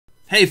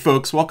Hey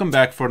folks, welcome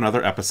back for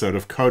another episode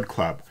of Code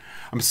Club.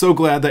 I'm so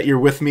glad that you're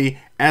with me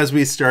as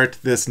we start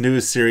this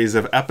new series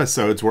of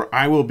episodes where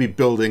I will be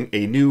building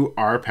a new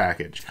R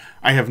package.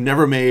 I have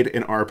never made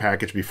an R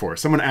package before.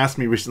 Someone asked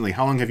me recently,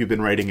 how long have you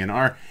been writing in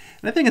R?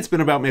 And I think it's been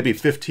about maybe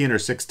 15 or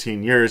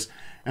 16 years,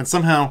 and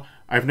somehow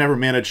I've never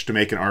managed to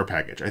make an R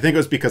package. I think it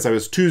was because I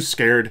was too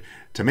scared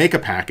to make a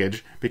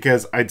package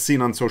because I'd seen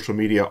on social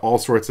media all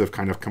sorts of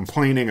kind of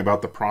complaining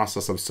about the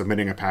process of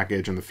submitting a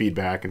package and the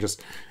feedback and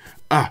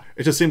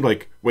it just seemed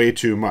like way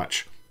too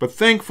much. But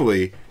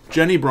thankfully,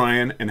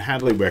 Bryan and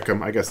Hadley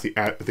Wickham, I guess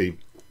the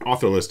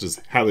author list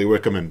is Hadley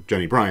Wickham and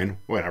Bryan,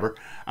 whatever,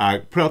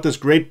 put out this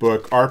great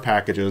book, R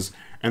Packages,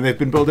 and they've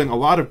been building a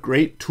lot of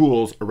great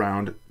tools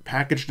around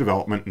package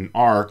development in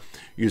R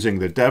using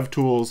the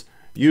devtools,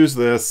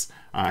 usethis,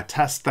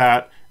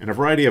 testthat, and a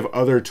variety of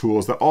other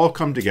tools that all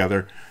come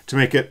together to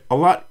make it a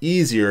lot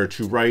easier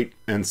to write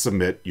and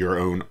submit your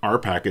own R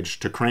package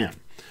to CRAN.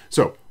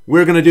 So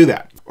we're going to do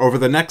that. Over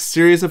the next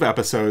series of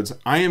episodes,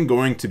 I am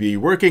going to be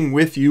working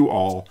with you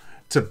all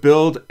to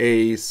build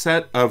a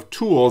set of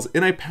tools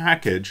in a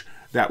package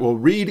that will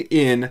read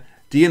in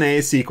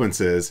DNA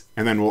sequences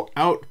and then will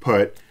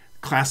output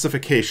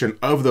classification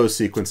of those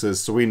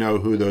sequences so we know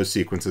who those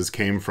sequences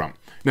came from.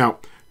 Now,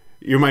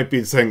 you might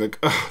be saying,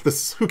 like,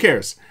 who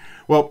cares?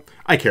 Well,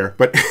 I care,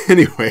 but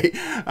anyway,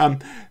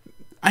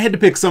 I had to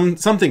pick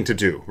something to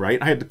do,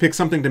 right? I had to pick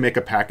something to make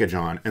a package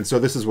on, and so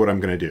this is what I'm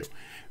going to do.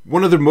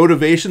 One of the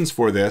motivations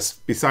for this,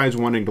 besides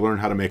wanting to learn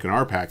how to make an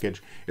R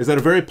package, is that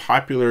a very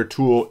popular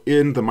tool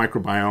in the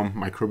microbiome,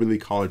 microbial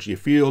ecology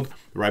field,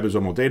 the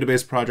ribosomal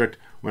database project,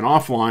 went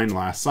offline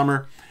last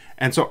summer.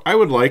 And so I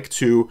would like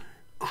to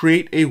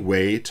create a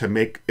way to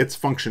make its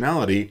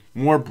functionality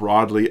more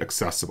broadly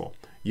accessible.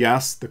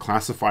 Yes, the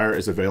classifier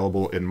is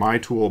available in my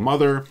tool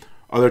Mother,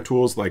 other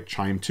tools like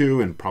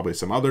Chime2 and probably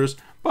some others,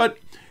 but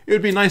it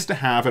would be nice to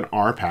have an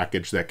R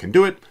package that can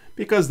do it,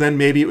 because then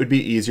maybe it would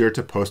be easier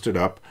to post it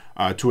up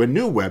to a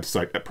new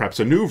website, perhaps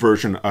a new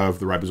version of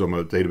the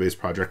ribosomal database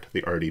project,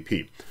 the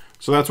RDP.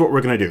 So that's what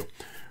we're going to do.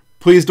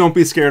 Please don't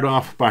be scared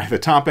off by the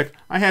topic.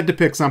 I had to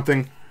pick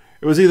something.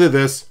 It was either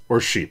this or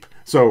sheep.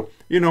 So,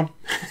 you know,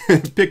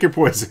 pick your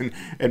poison,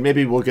 and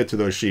maybe we'll get to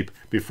those sheep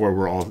before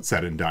we're all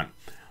said and done.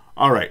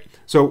 All right,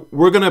 so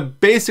we're going to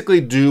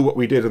basically do what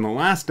we did in the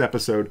last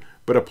episode,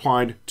 but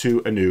applied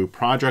to a new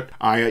project.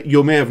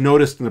 You may have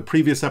noticed in the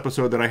previous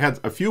episode that I had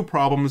a few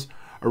problems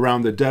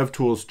around the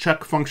devtools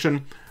check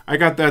function. I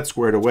got that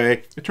squared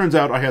away. It turns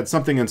out I had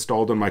something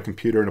installed on my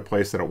computer in a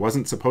place that it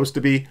wasn't supposed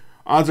to be.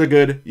 Odds are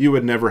good you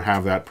would never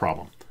have that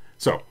problem.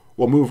 So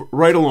we'll move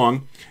right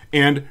along.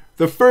 And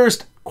the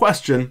first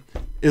question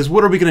is,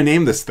 what are we going to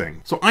name this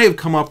thing? So I have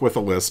come up with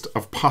a list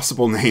of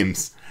possible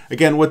names.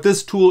 Again, what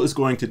this tool is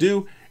going to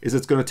do is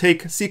it's going to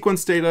take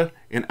sequence data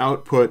and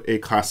output a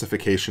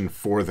classification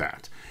for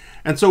that.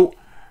 And so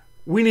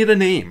we need a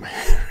name,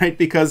 right?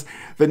 Because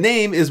the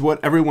name is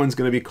what everyone's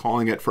going to be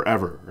calling it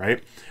forever,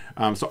 right?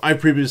 So I've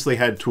previously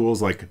had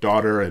tools like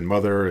daughter and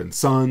mother and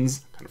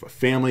sons, kind of a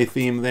family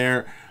theme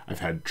there.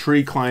 I've had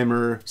tree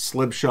climber,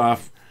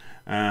 slibshuff.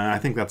 I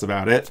think that's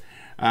about it.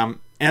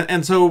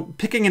 And so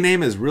picking a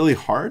name is really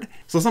hard.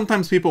 So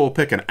sometimes people will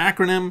pick an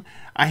acronym.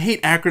 I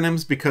hate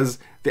acronyms because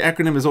the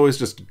acronym is always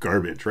just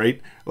garbage,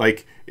 right?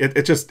 Like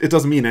it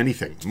doesn't mean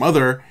anything.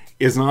 Mother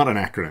is not an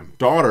acronym.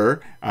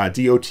 Daughter,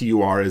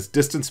 D-O-T-U-R, is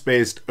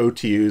distance-based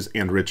OTUs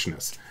and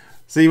richness.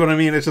 See what I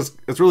mean?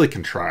 It's really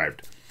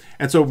contrived.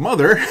 And so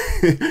mother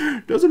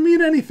doesn't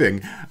mean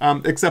anything,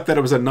 except that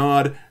it was a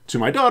nod to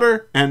my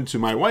daughter and to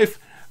my wife.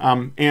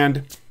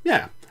 And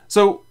yeah,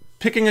 so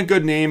picking a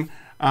good name.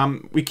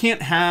 We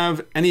can't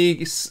have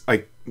any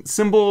like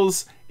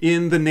symbols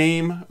in the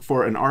name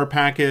for an R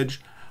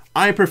package.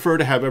 I prefer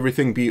to have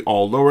everything be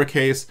all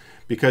lowercase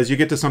because you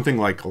get to something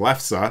like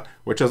lefsa,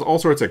 which has all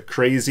sorts of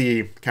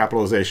crazy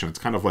capitalization. It's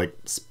kind of like,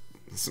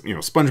 you know,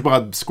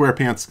 SpongeBob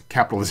SquarePants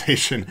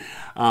capitalization.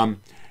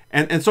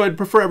 And so I'd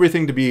prefer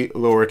everything to be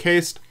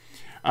lowercase.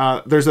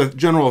 There's a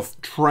general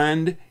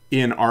trend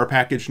in R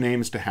package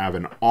names to have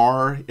an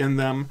R in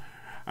them.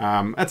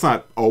 That's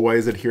not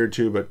always adhered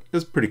to, but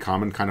it's pretty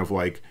common, kind of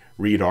like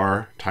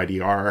readr,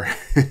 tidr,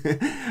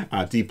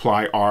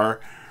 dplyr,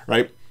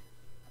 right?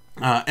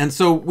 And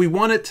so we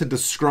want it to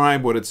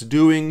describe what it's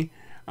doing.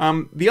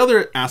 The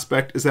other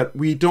aspect is that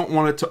we don't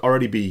want it to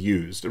already be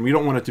used, and we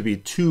don't want it to be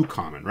too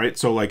common, right?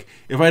 So like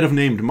if I'd have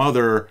named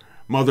mother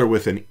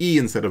with an E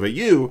instead of a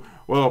U,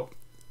 well,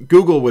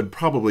 Google would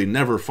probably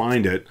never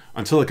find it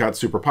until it got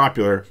super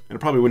popular, and it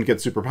probably wouldn't get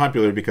super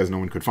popular because no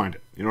one could find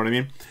it. You know what I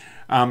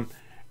mean?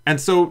 And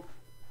so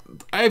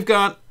I've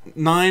got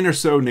 9 or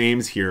so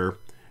names here,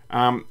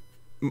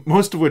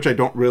 most of which I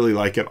don't really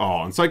like at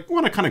all. And so I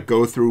want to kind of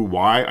go through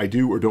why I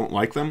do or don't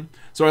like them.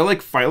 So I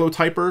like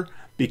phylotyper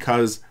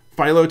because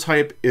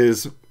phylotype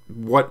is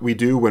what we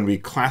do when we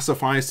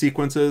classify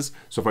sequences.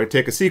 So if I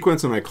take a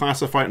sequence and I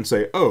classify it and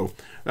say, oh,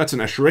 that's an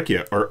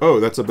Escherichia, or oh,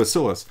 that's a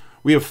Bacillus,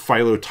 we have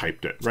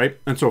phylotyped it, right?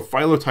 And so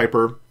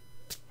phylotyper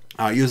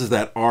uses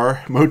that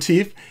R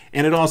motif,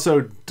 and it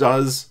also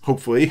does,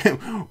 hopefully,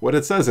 what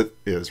it says it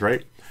is,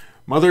 right?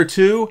 Mother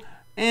 2,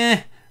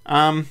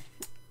 I'm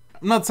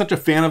not such a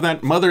fan of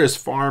that. Mother is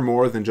far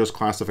more than just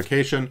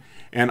classification,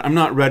 and I'm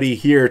not ready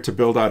here to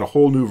build out a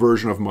whole new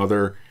version of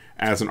Mother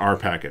as an R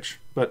package,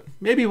 but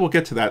maybe we'll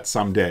get to that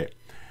someday.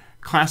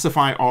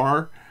 Classify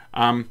R,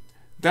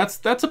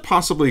 that's a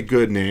possibly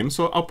good name,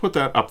 so I'll put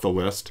that up the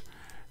list.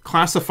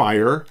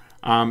 Classifier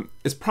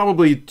is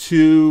probably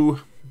too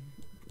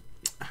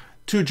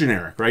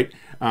generic, right?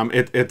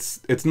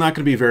 It's not going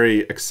to be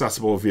very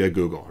accessible via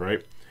Google,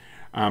 right?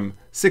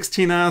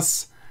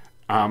 16s,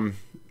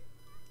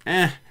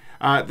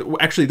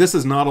 actually, this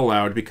is not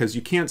allowed because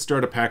you can't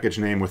start a package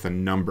name with a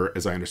number,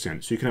 as I understand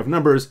it. So you can have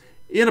numbers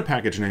in a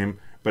package name,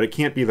 but it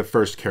can't be the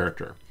first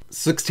character.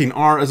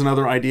 16R is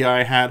another idea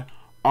I had.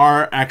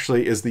 R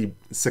actually is the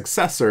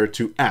successor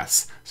to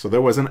S. So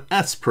there was an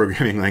S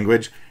programming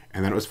language,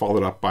 and then it was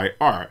followed up by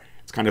R.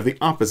 It's kind of the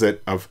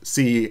opposite of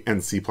C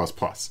and C++.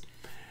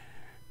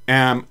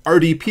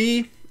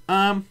 RDP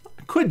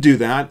could do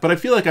that, but I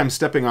feel like I'm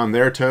stepping on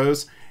their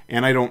toes,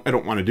 and I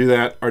don't want to do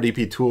that.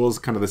 RDP tools,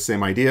 kind of the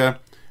same idea.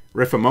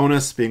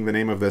 Riffomonas being the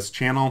name of this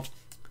channel.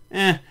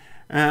 I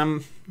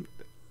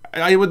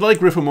would like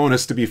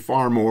Riffomonas to be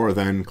far more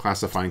than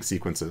classifying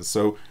sequences.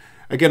 So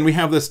again, we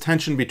have this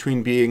tension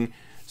between being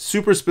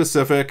super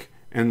specific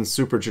and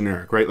super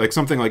generic, right? Like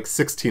something like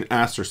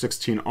 16S or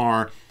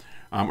 16R,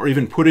 or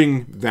even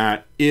putting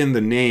that in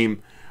the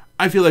name,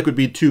 I feel like would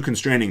be too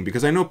constraining,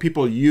 because I know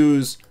people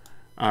use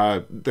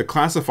the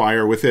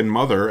classifier within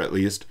Mother, at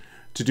least,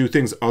 to do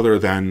things other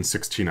than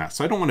 16S.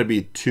 So I don't want to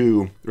be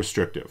too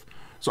restrictive.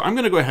 So I'm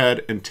going to go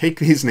ahead and take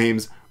these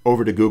names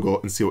over to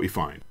Google and see what we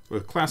find.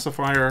 With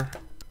classifier,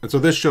 and so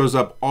this shows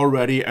up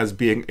already as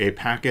being a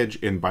package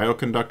in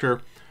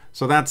Bioconductor.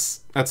 So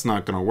that's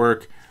not going to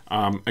work.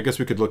 I guess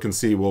we could look and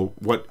see, well,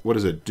 what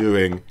is it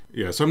doing?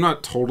 Yeah, so I'm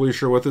not totally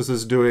sure what this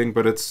is doing,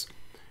 but it's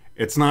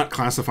not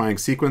classifying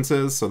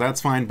sequences, so that's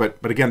fine. But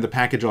again, the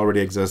package already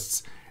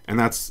exists, and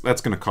that's going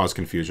to cause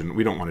confusion.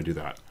 We don't want to do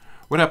that.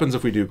 What happens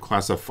if we do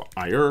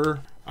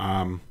classifier?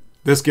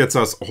 This gets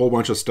us a whole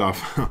bunch of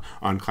stuff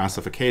on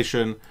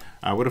classification.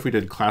 What if we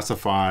did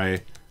classify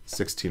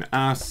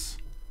 16S?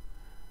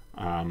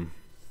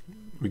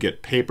 We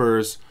get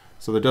papers.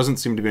 So there doesn't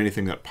seem to be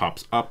anything that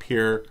pops up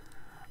here.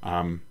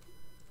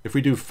 If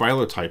we do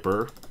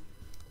Philotyper,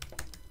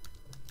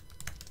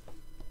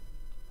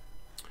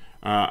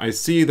 I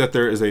see that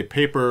there is a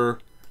paper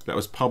that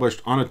was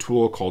published on a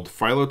tool called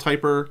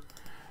Philotyper,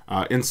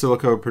 in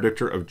silico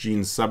predictor of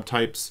gene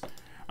subtypes.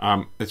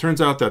 It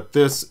turns out that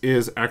this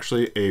is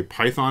actually a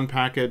Python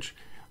package.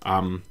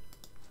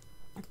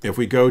 If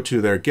we go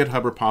to their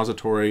GitHub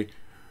repository,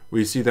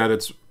 we see that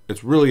it's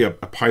really a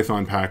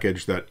Python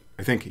package that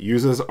I think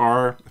uses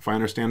R, if I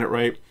understand it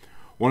right.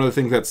 One of the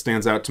things that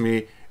stands out to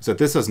me is that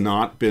this has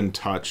not been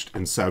touched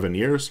in 7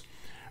 years.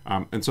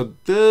 And so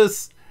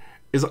this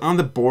is on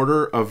the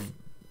border of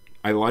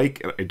I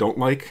like and I don't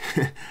like.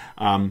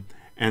 And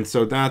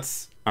so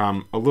that's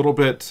a little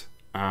bit,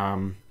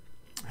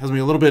 has me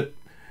a little bit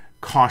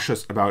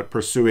cautious about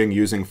pursuing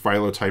using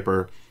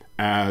Philotyper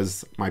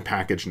as my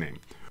package name.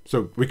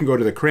 So we can go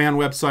to the CRAN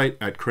website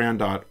at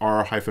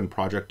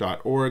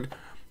cran.r-project.org.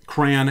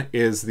 CRAN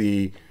is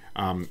the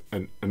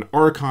an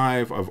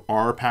archive of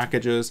R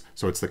packages,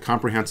 so it's the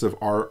comprehensive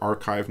R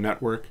archive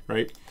network,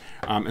 right?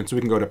 And so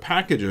we can go to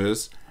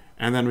packages,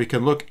 and then we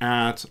can look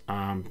at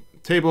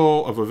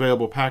table of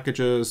available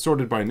packages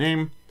sorted by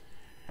name.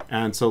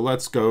 And so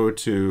let's go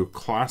to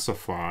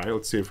classify.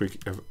 Let's see if we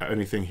have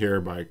anything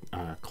here by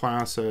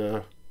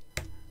classify.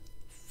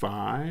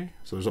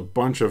 So there's a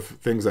bunch of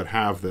things that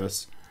have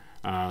this.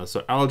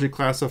 So allergy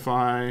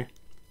classify.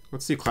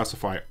 Let's see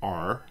classify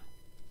R.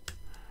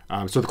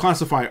 So the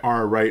classify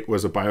R, right,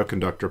 was a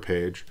bioconductor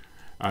page.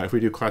 If we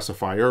do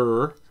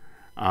classifier,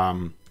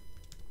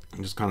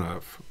 just kind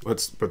of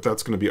but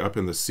that's going to be up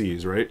in the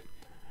C's, right?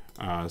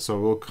 So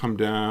we'll come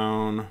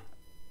down.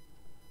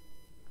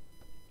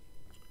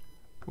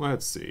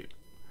 Let's see.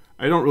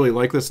 I don't really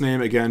like this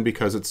name, again,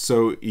 because it's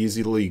so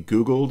easily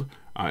Googled.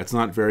 It's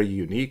not very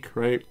unique,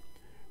 right?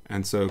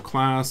 And so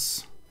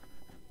classify.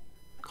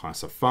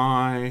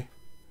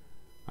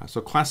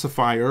 So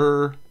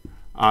classifier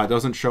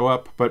doesn't show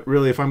up, but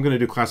really if I'm going to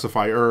do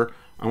classifier,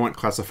 I want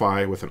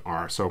classify with an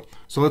R. So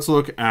let's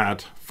look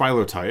at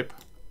Philotype.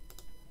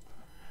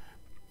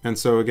 And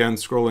so again,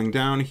 scrolling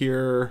down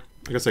here,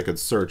 I guess I could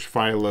search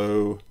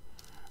Philo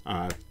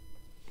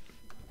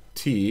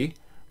T,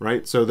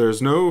 right? So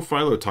there's no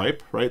Philotype,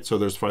 right? So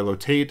there's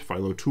Philotate,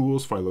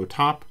 Philotools,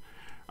 Philotop,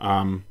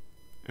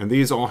 and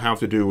these all have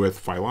to do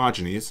with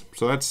phylogenies.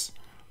 So that's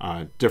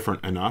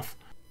different enough.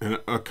 And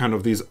kind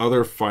of these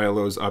other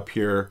phylos up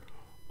here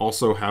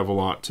also have a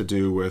lot to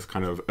do with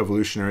kind of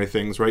evolutionary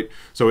things, right?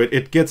 So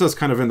it gets us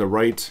kind of in the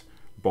right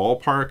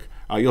ballpark.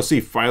 You'll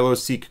see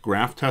PhyloSeq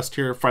graph test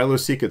here.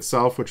 PhyloSeq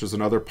itself, which is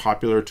another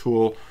popular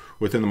tool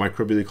within the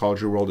microbial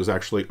ecology world, is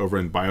actually over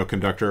in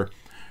Bioconductor.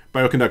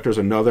 Bioconductor is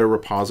another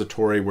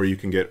repository where you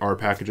can get R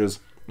packages.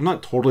 I'm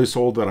not totally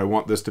sold that I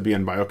want this to be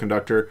in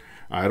bioconductor.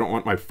 I don't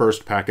want my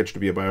first package to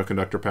be a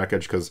bioconductor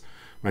package because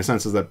my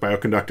sense is that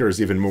bioconductor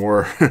is even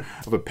more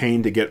of a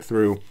pain to get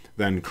through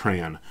than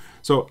CRAN.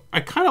 So I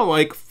kind of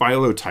like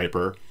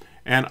Philotyper,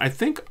 and I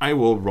think I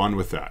will run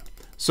with that.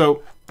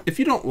 So if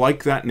you don't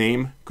like that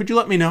name, could you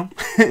let me know?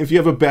 If you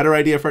have a better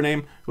idea for a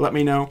name, let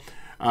me know.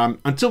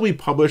 Until we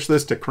publish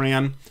this to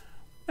CRAN,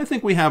 I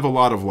think we have a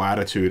lot of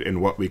latitude in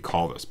what we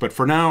call this. But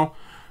for now,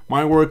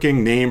 my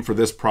working name for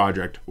this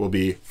project will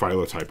be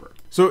Philotyper.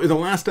 So in the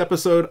last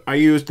episode, I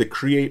used the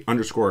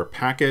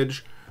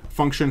create_package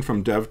function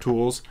from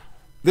devtools.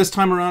 This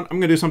time around, I'm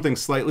going to do something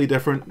slightly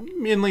different,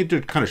 mainly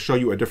to kind of show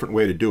you a different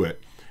way to do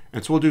it.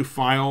 And so we'll do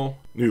File,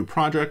 New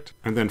Project,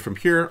 and then from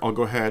here, I'll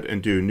go ahead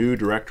and do New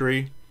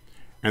Directory,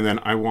 and then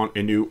I want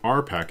a new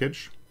R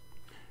package.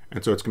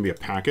 And so it's going to be a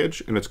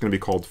package, and it's going to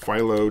be called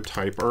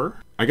Philotyper.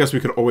 I guess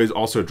we could always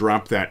also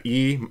drop that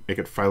E, make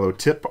it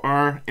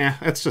Philotypr.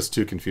 That's just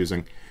too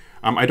confusing.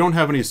 I don't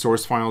have any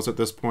source files at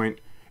this point,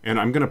 and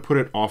I'm going to put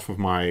it off of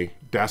my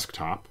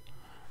desktop.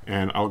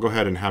 And I'll go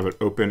ahead and have it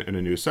open in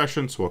a new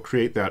session. So we'll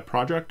create that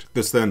project.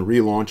 This then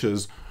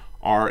relaunches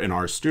R in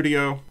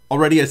RStudio.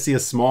 Already I see a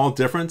small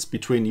difference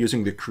between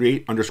using the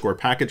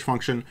create_package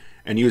function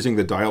and using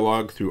the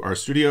dialog through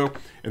RStudio.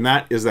 And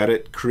that is that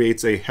it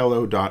creates a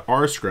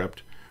hello.r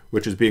script,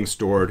 which is being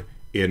stored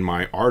in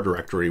my R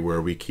directory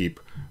where we keep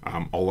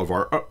all of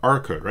our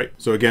R code, right?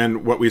 So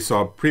again, what we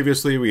saw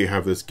previously, we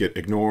have this git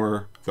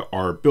ignore, the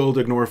R build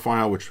ignore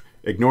file, which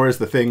ignores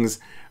the things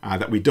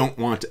that we don't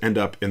want to end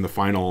up in the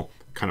final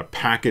kind of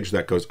package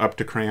that goes up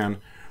to CRAN.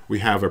 We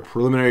have a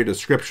preliminary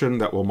description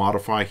that we'll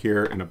modify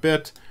here in a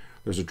bit.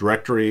 There's a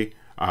directory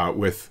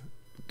with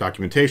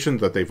documentation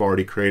that they've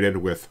already created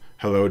with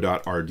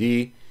hello.rd.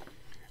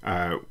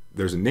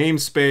 There's a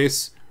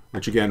namespace,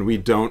 which again, we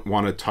don't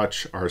want to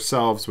touch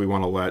ourselves. We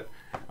want to let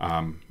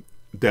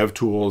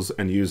devtools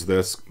and use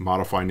this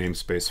modify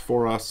namespace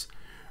for us.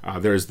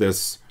 There's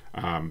this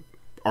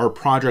R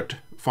project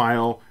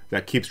file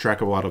that keeps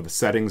track of a lot of the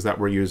settings that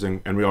we're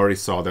using. And we already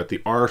saw that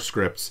the R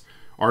scripts,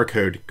 R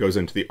code goes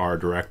into the R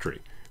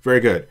directory. Very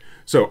good.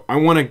 So I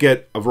want to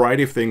get a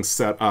variety of things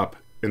set up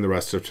in the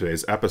rest of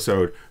today's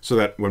episode so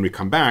that when we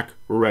come back,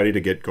 we're ready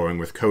to get going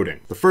with coding.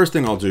 The first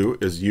thing I'll do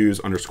is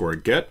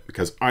use_get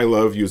because I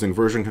love using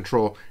version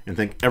control and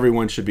think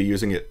everyone should be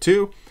using it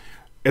too.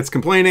 It's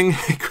complaining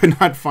it could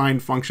not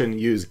find function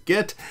use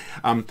git.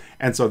 And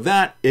so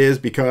that is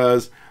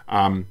because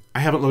I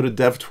haven't loaded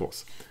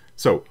devtools.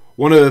 So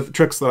one of the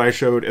tricks that I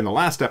showed in the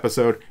last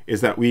episode is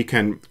that we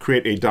can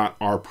create a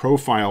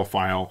 .rprofile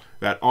file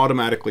that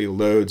automatically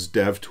loads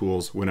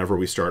devtools whenever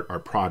we start our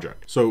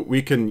project. So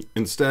we can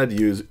instead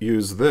use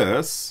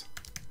this,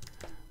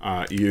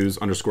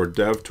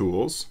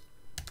 use_devtools.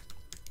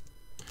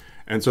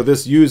 And so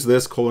this use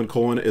this :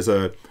 is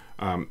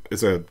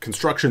a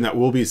construction that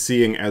we'll be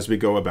seeing as we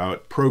go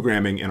about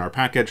programming in our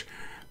package.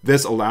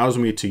 This allows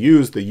me to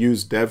use the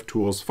use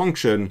devtools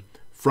function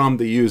from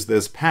the use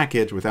this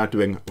package without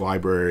doing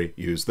library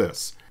use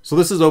this. So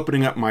this is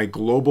opening up my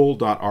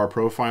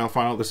global.rprofile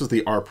file. This is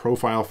the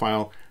rprofile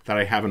file that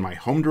I have in my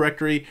home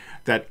directory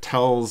that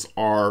tells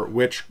R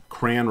which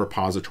CRAN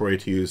repository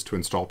to use to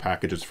install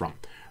packages from.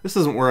 This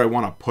isn't where I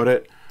want to put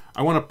it.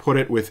 I want to put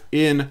it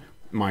within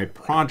my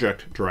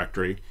project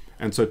directory.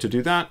 And so to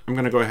do that, I'm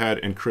going to go ahead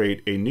and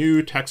create a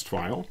new text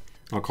file.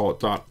 I'll call it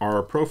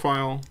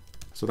 .rprofile.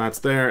 So that's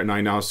there, and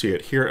I now see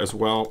it here as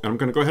well. And I'm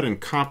going to go ahead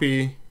and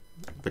copy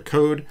the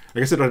code.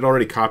 Like I said, I'd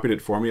already copied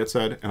it for me, it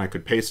said, and I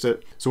could paste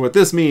it. So what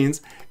this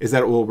means is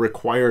that it will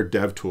require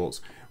devtools.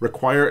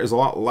 Require is a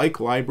lot like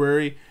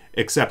library,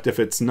 except if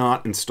it's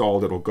not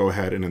installed, it'll go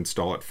ahead and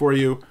install it for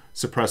you.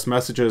 Suppress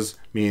messages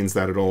means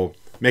that it'll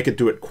make it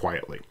do it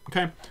quietly.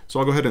 Okay, so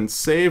I'll go ahead and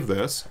save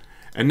this.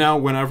 And now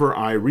whenever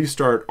I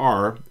restart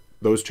R,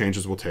 those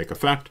changes will take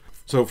effect.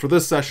 So for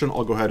this session,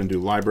 I'll go ahead and do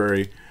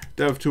library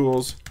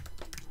devtools.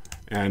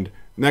 And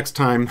next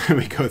time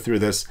we go through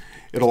this,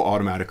 it'll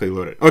automatically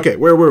load it. Okay,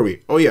 where were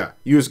we? Oh yeah,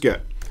 use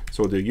get.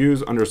 So we'll do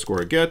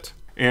use_get.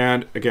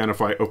 And again,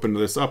 if I open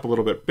this up a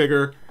little bit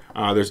bigger,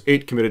 there's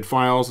 8 committed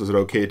files. Is it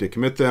okay to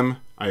commit them?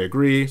 I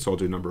agree, so I'll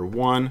do number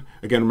 1.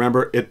 Again,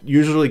 remember, it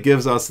usually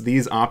gives us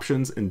these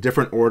options in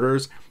different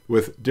orders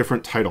with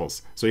different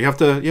titles. So you have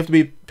to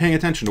be paying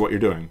attention to what you're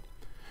doing.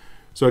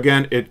 So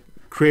again, it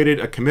created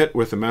a commit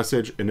with the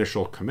message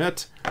initial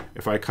commit.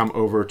 If I come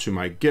over to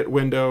my Git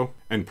window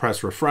and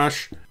press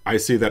refresh, I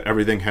see that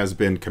everything has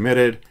been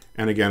committed.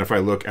 And again, if I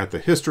look at the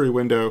history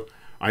window,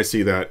 I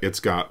see that it's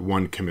got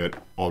 1 commit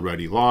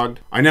already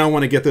logged. I now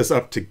want to get this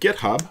up to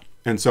GitHub.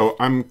 And so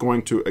I'm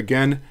going to,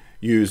 again,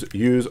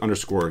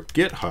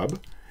 use_GitHub.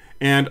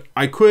 And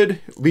I could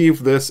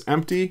leave this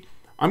empty.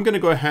 I'm going to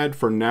go ahead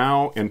for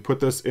now and put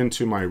this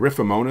into my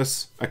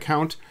Rifamonis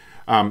account.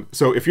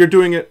 So if you're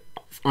doing it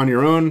on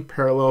your own,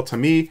 parallel to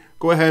me,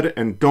 go ahead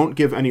and don't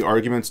give any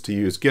arguments to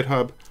use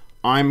GitHub.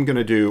 I'm going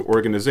to do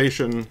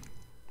organization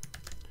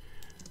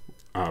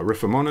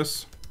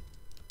Rifamonis.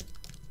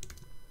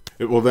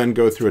 It will then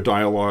go through a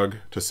dialog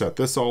to set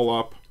this all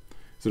up.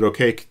 Is it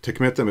okay to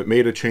commit them? It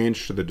made a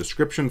change to the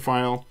description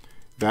file.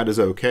 That is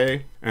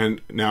okay.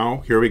 And now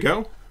here we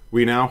go.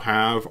 We now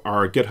have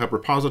our GitHub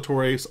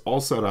repositories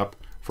all set up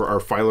for our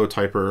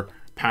Philotyper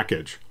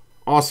package.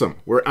 Awesome,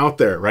 we're out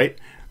there, right?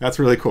 That's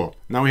really cool.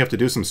 Now we have to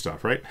do some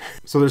stuff, right?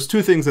 So there's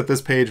two things that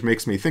this page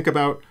makes me think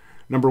about.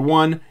 Number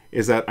one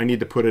is that I need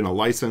to put in a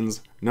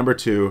license. Number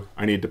two,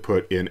 I need to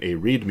put in a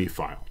README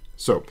file.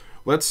 So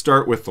let's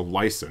start with the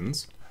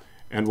license,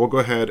 and we'll go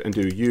ahead and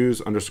do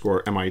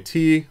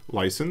use_MIT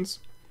license.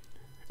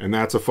 And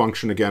that's a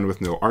function, again, with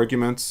no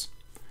arguments.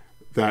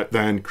 That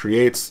then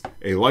creates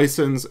a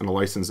license and a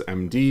license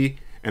MD,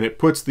 and it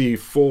puts the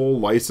full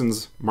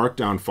license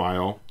markdown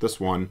file, this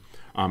one,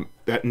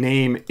 that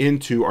name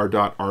into our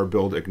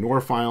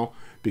 .rbuildignore file,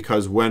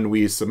 because when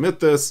we submit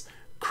this,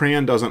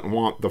 CRAN doesn't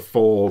want the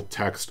full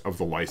text of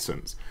the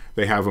license.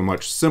 They have a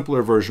much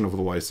simpler version of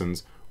the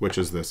license, which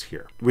is this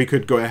here. We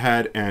could go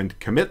ahead and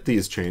commit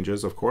these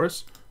changes, of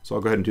course. So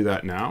I'll go ahead and do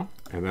that now.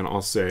 And then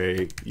I'll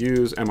say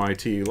use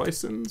MIT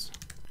license,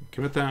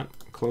 commit that,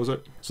 close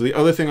it. So the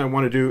other thing I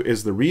want to do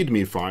is the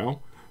README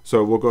file.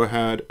 So we'll go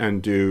ahead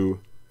and do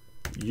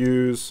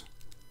use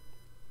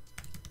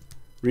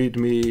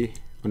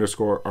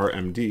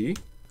README_RMD.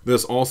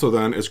 This also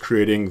then is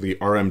creating the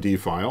RMD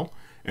file,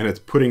 and it's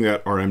putting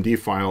that RMD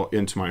file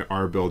into my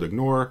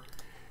rbuildignore.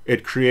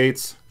 It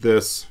creates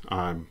this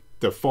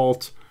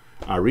default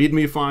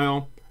README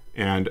file,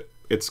 and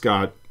it's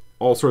got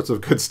all sorts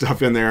of good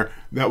stuff in there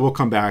that we'll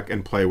come back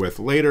and play with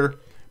later.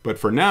 But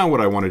for now,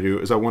 what I want to do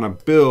is I want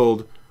to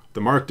build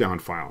the markdown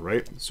file,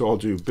 right? So I'll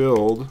do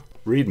build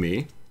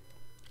README.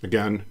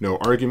 Again, no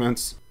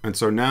arguments. And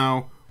so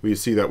now we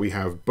see that we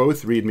have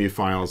both README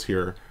files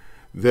here.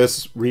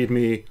 This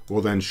README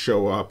will then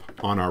show up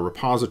on our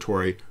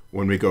repository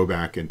when we go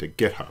back into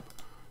GitHub.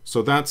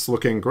 So that's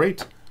looking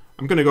great.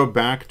 I'm going to go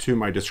back to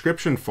my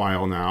description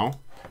file now,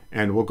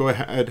 and we'll go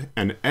ahead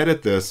and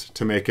edit this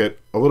to make it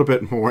a little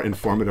bit more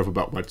informative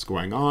about what's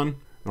going on.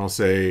 And I'll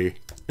say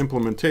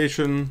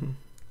implementation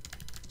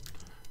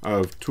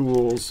of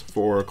tools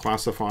for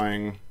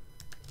classifying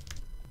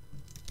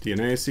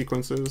DNA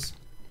sequences.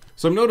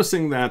 So I'm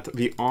noticing that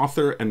the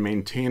author and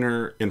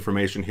maintainer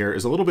information here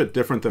is a little bit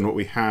different than what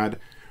we had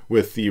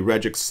with the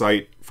regex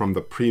site from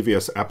the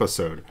previous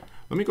episode.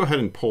 Let me go ahead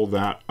and pull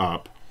that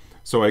up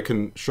so I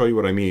can show you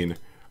what I mean.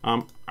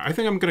 I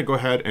think I'm going to go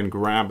ahead and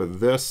grab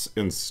this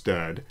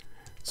instead.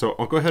 So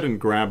I'll go ahead and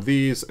grab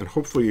these, and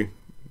hopefully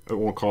it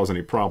won't cause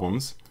any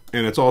problems.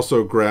 And it's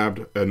also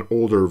grabbed an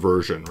older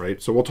version, right?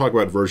 So we'll talk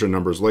about version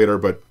numbers later,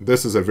 but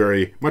this is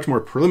a much more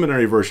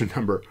preliminary version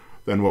number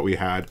than what we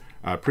had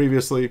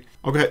previously.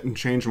 I'll go ahead and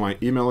change my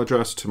email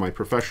address to my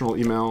professional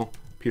email,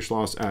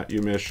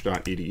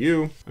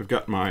 pschloss@umich.edu. I've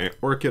got my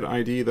ORCID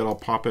ID that I'll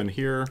pop in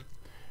here,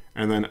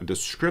 and then a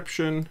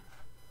description.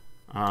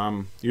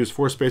 Use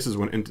 4 spaces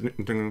when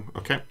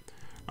okay.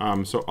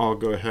 So I'll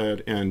go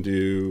ahead and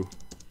do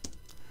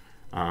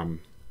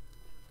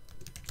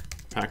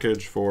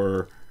package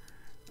for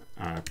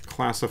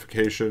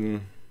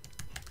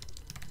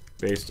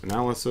classification-based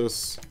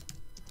analysis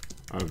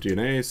of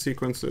DNA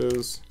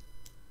sequences.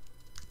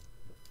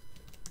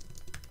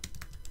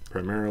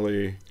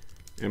 Primarily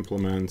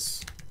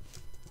implements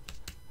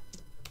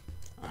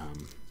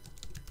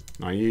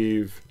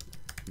naive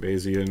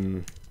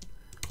Bayesian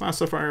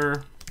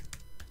classifier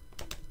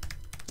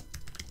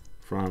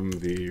from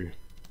the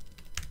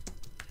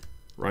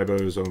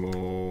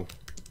ribosomal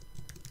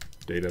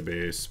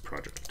database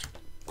project.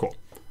 Cool.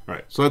 All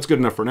right, so that's good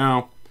enough for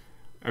now.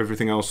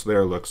 Everything else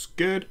there looks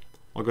good.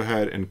 I'll go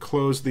ahead and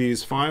close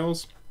these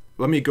files.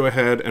 Let me go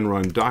ahead and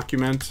run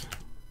document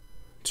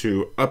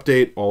to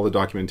update all the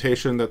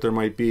documentation that there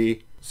might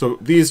be. So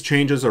these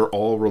changes are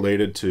all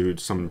related to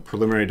some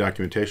preliminary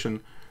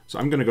documentation. So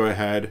I'm going to go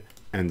ahead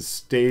and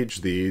stage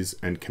these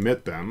and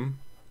commit them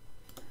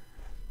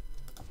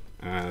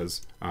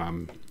as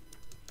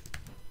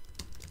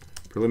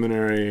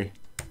preliminary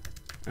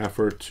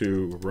effort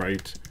to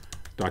write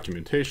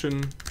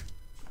documentation.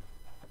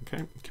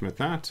 Okay, commit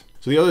that.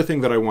 So the other thing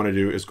that I want to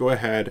do is go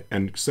ahead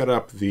and set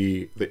up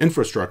the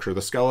infrastructure,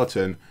 the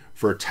skeleton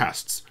for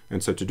tests.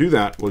 And so to do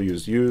that, we'll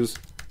use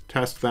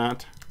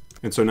testthat.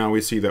 And so now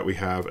we see that we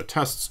have a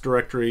tests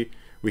directory.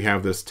 We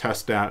have this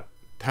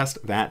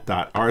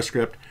testthat.r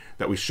script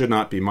that we should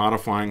not be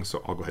modifying.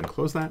 So I'll go ahead and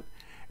close that.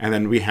 And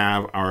then we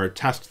have our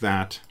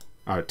testthat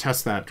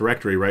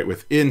directory right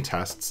within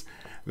tests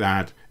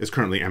that is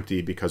currently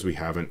empty because we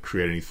haven't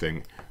created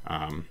anything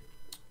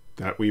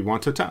that we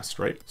want to test,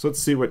 right? So let's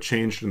see what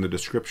changed in the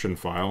description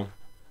file.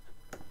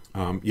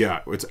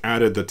 Yeah, it's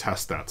added the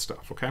testthat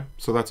stuff, okay?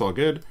 So that's all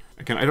good.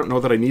 Again, I don't know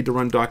that I need to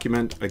run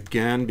document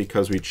again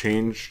because we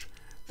changed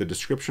the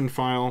description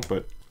file,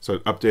 but so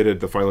it updated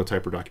the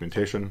Philotyper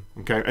documentation,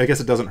 okay? I guess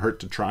it doesn't hurt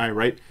to try,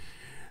 right?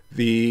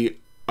 The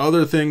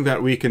other thing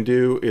that we can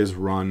do is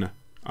run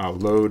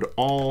load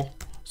all.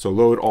 So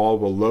load all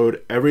will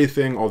load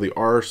everything, all the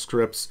R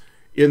scripts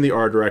in the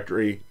R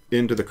directory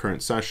into the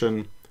current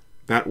session.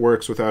 That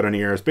works without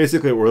any errors.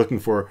 Basically, what we're looking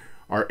for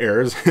are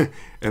errors. And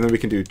then we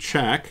can do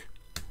check.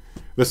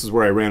 This is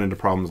where I ran into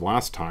problems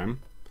last time.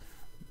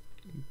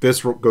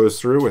 this goes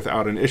through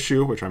without an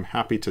issue, which I'm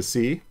happy to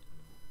see.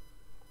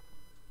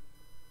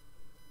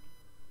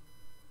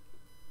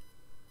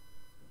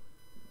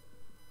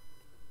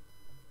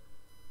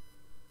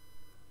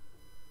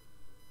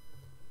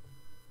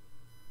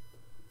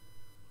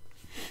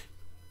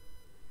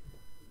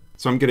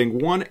 So I'm getting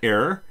one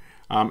error,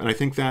 and I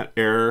think that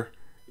error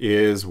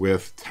is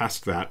with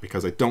testthat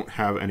because I don't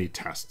have any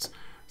tests.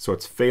 So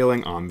it's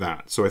failing on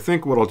that. So I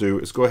think what I'll do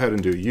is go ahead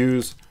and do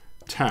use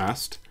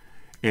test,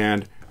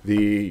 and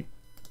the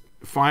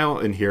file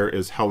in here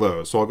is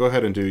hello. So I'll go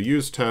ahead and do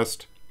use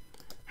test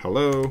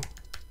hello.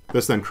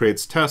 This then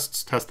creates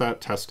tests, testthat,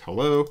 test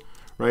hello,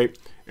 right?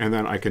 And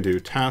then I can do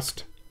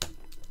test,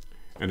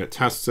 and it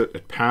tests it,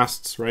 it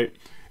passes, right?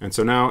 And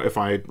so now if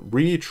I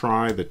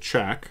retry the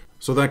check,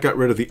 so that got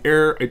rid of the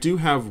error. I do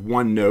have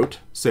one note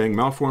saying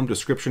malformed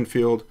description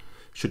field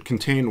should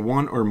contain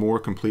one or more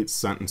complete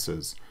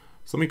sentences.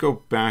 So let me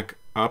go back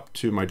up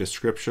to my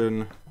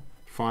description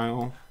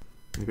file.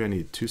 Maybe I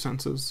need 2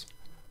 sentences.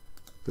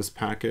 This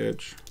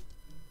package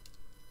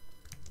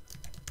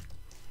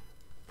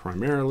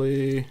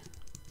primarily,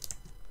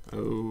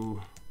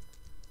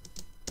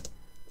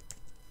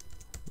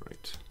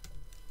 right.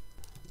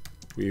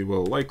 We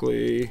will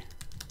likely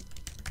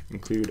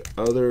include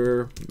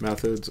other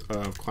methods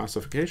of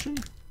classification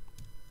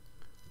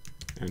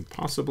and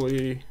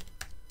possibly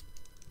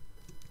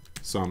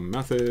some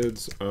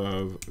methods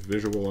of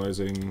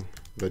visualizing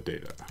the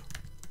data.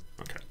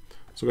 Okay,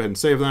 so go ahead and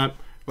save that.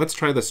 Let's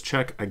try this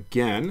check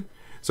again.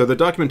 So the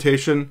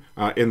documentation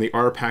in the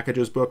R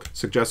packages book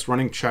suggests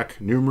running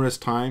check numerous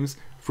times,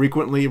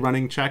 frequently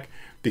running check,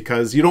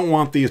 because you don't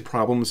want these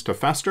problems to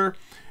fester.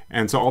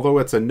 And so although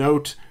it's a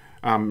note,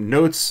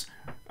 notes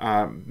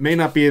may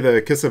not be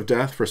the kiss of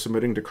death for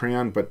submitting to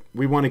Crayon, but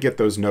we want to get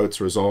those notes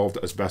resolved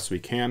as best we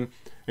can.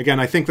 Again,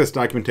 I think this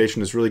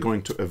documentation is really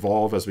going to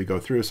evolve as we go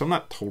through, so I'm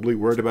not totally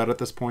worried about it at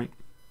this point.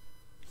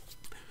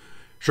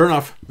 Sure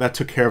enough, that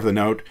took care of the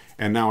note,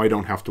 and now I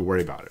don't have to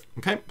worry about it.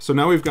 Okay, so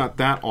now we've got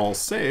that all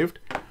saved.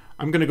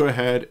 I'm going to go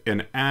ahead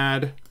and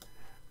add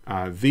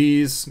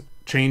these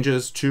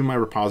changes to my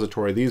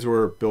repository. These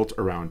were built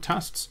around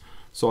tests,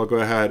 so I'll go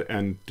ahead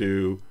and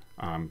do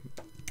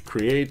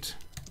create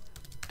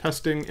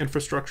testing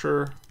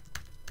infrastructure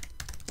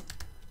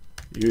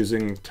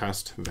using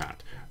testthat.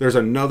 There's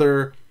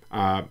another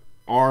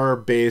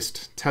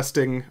R-based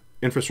testing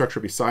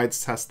infrastructure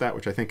besides testthat,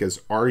 which I think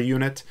is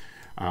RUnit,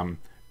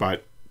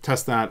 but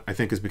testthat I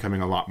think is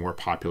becoming a lot more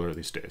popular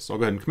these days. So I'll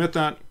go ahead and commit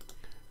that,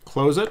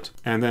 close it,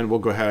 and then we'll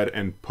go ahead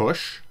and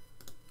push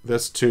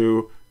this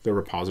to the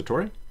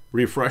repository.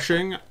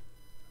 Refreshing,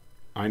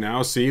 I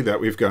now see that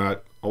we've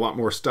got a lot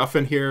more stuff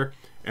in here,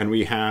 and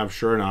we have,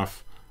 sure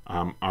enough,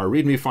 our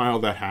README file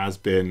that has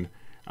been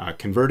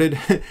converted,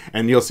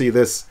 and you'll see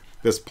this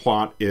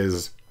plot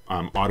is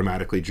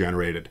automatically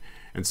generated.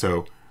 And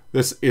so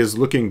this is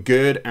looking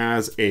good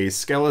as a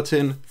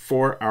skeleton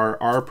for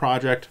our R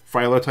project,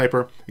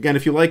 Philotyper. Again,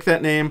 if you like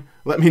that name,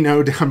 let me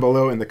know down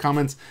below in the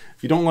comments.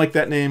 If you don't like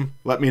that name,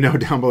 let me know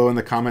down below in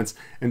the comments,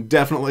 and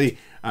definitely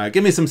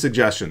give me some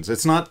suggestions.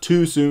 It's not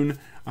too soon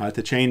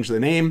to change the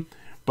name,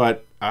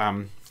 but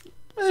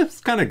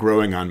it's kind of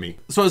growing on me.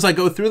 So as I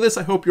go through this,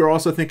 I hope you're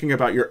also thinking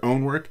about your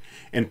own work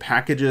and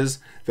packages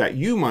that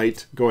you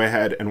might go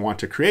ahead and want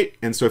to create.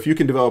 And so if you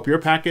can develop your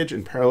package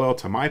in parallel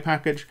to my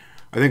package,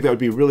 I think that would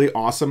be really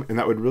awesome, and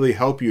that would really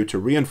help you to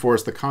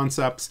reinforce the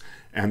concepts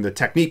and the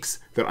techniques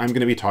that I'm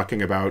going to be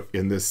talking about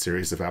in this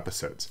series of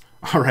episodes.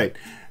 All right,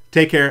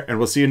 take care, and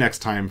we'll see you next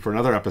time for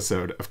another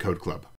episode of Code Club.